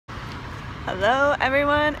Hello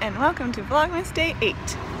everyone and welcome to Vlogmas Day 8.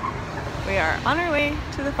 We are on our way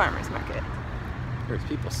to the farmer's market. There's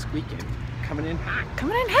people squeaking, coming in hot.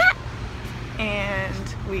 Coming in hot!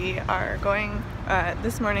 And we are going,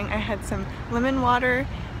 this morning I had some lemon water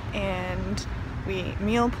and we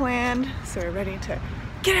meal planned, so we're ready to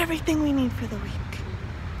get everything we need for the week.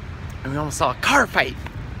 And we almost saw a car fight.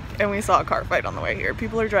 And we saw a car fight on the way here.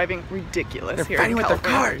 People are driving ridiculous. They're here fighting in with their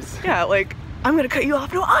California. cars. Yeah, like, I'm gonna cut you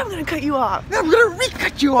off. No, I'm gonna cut you off. I'm gonna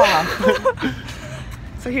re-cut you off.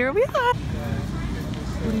 So here we are.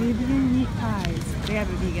 Bolivian meat pies. They have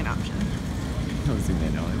a vegan option. Don't zoom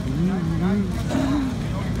in on it.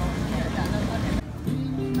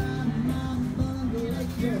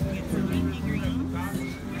 Get some leafy greens.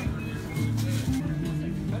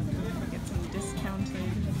 Get some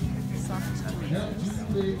discounted soft tomatoes.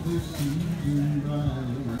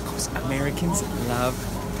 Most Americans love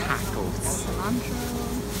tacos.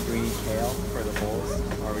 Cilantro. Do we need kale for the bowls,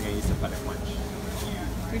 or are we gonna use the butter punch?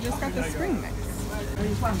 We just got the spring mix.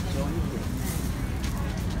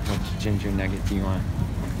 Which ginger nugget do you want?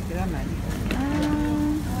 I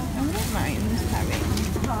wouldn't mind having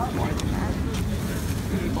more than that.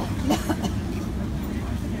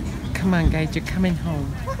 Come on, guys, you're coming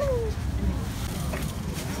home.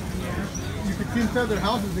 You can see inside their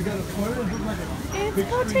houses, they got a toilet.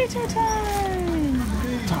 It's potato time!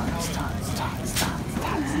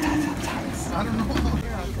 I don't know.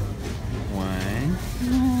 1,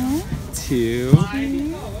 2.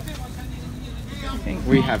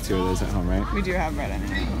 We have 2 of those at home, right? We do have bread in it.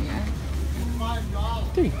 Yeah.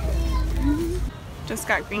 3. Just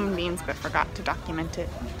got green beans but forgot to document it.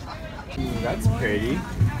 Ooh, that's pretty.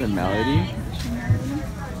 The melody.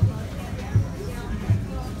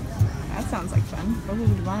 That sounds like fun. What would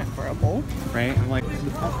you want it for? A bowl? Right? I'm like,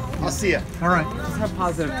 I'll see ya. All right. just have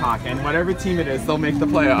positive talk, and whatever team it is, they'll make the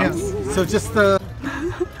playoffs. Yes. So just the.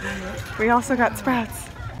 We also got sprouts.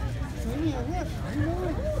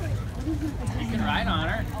 You can ride on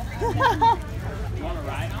her. You want to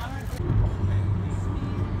ride on her?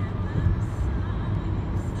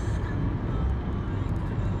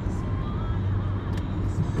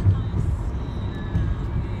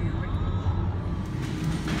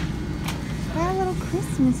 Our little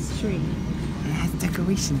Christmas tree. It has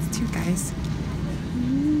decorations too, guys.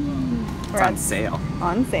 We're It's on sale.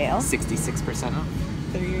 on sale. 66% off.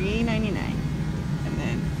 $3.99. And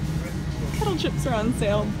then kettle chips are on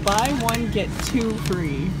sale. Buy one, get 2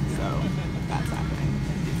 free. So that's happening.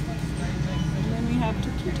 And then we have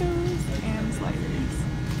taquitos and sliders.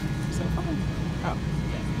 So fun. Oh,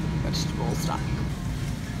 vegetable stock.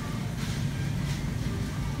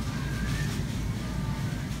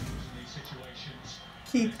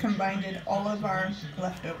 Keith combined all of our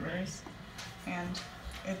leftovers, and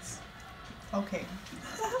it's okay.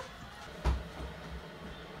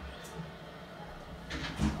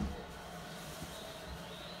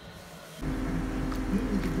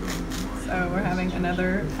 So we're having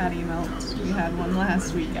another patty melt. We had one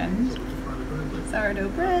last weekend. Sourdough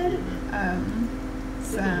bread,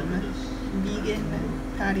 some vegan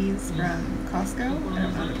patties from Costco. I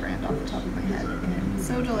don't know the brand off the top of my head. And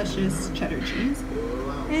So Delicious cheddar cheese.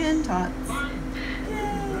 And tots.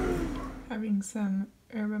 Yay! Having some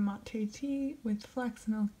yerba mate tea with flax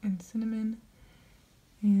milk and cinnamon.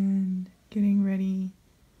 And getting ready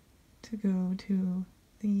to go to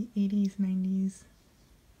the 80s, 90s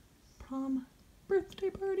prom birthday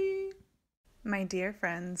party. My dear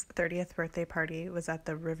friend's 30th birthday party was at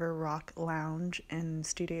the River Rock Lounge in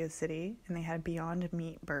Studio City, and they had Beyond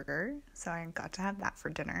Meat burger, so I got to have that for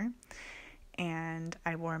dinner. And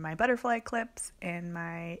I wore my butterfly clips and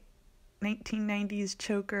my 1990s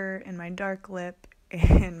choker and my dark lip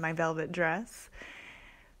and my velvet dress.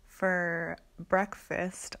 For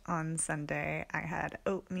breakfast on Sunday, I had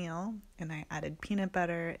oatmeal, and I added peanut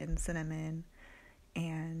butter and cinnamon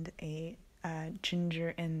and a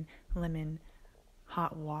ginger and lemon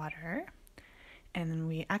hot water. And then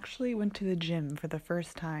we actually went to the gym for the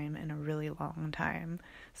first time in a really long time,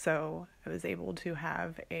 so I was able to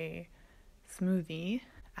have a smoothie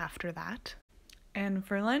after that. And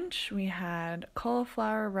for lunch we had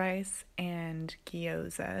cauliflower rice and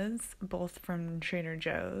gyozas, both from Trader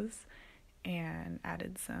Joe's, and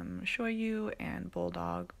added some shoyu and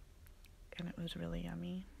bulldog, and it was really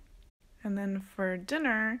yummy. And then for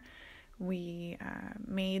dinner we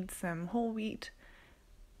made some whole wheat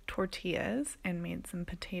tortillas and made some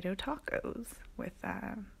potato tacos with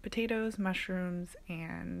potatoes, mushrooms,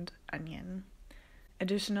 and onion.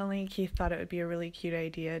 Additionally, Keith thought it would be a really cute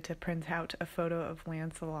idea to print out a photo of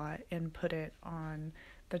Lancelot and put it on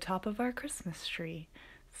the top of our Christmas tree.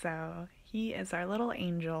 So he is our little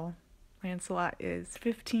angel Lancelot is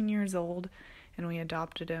 15 years old, and we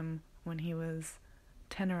adopted him when he was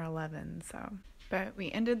 10 or 11, so. But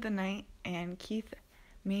we ended the night, and Keith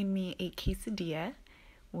made me a quesadilla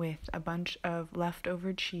with a bunch of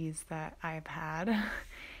leftover cheese that I've had,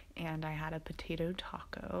 and I had a potato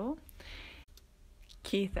taco.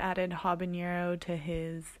 Keith added habanero to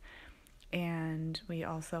his, and we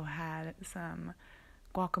also had some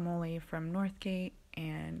guacamole from Northgate,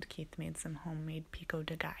 and Keith made some homemade pico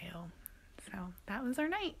de gallo. So that was our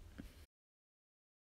night.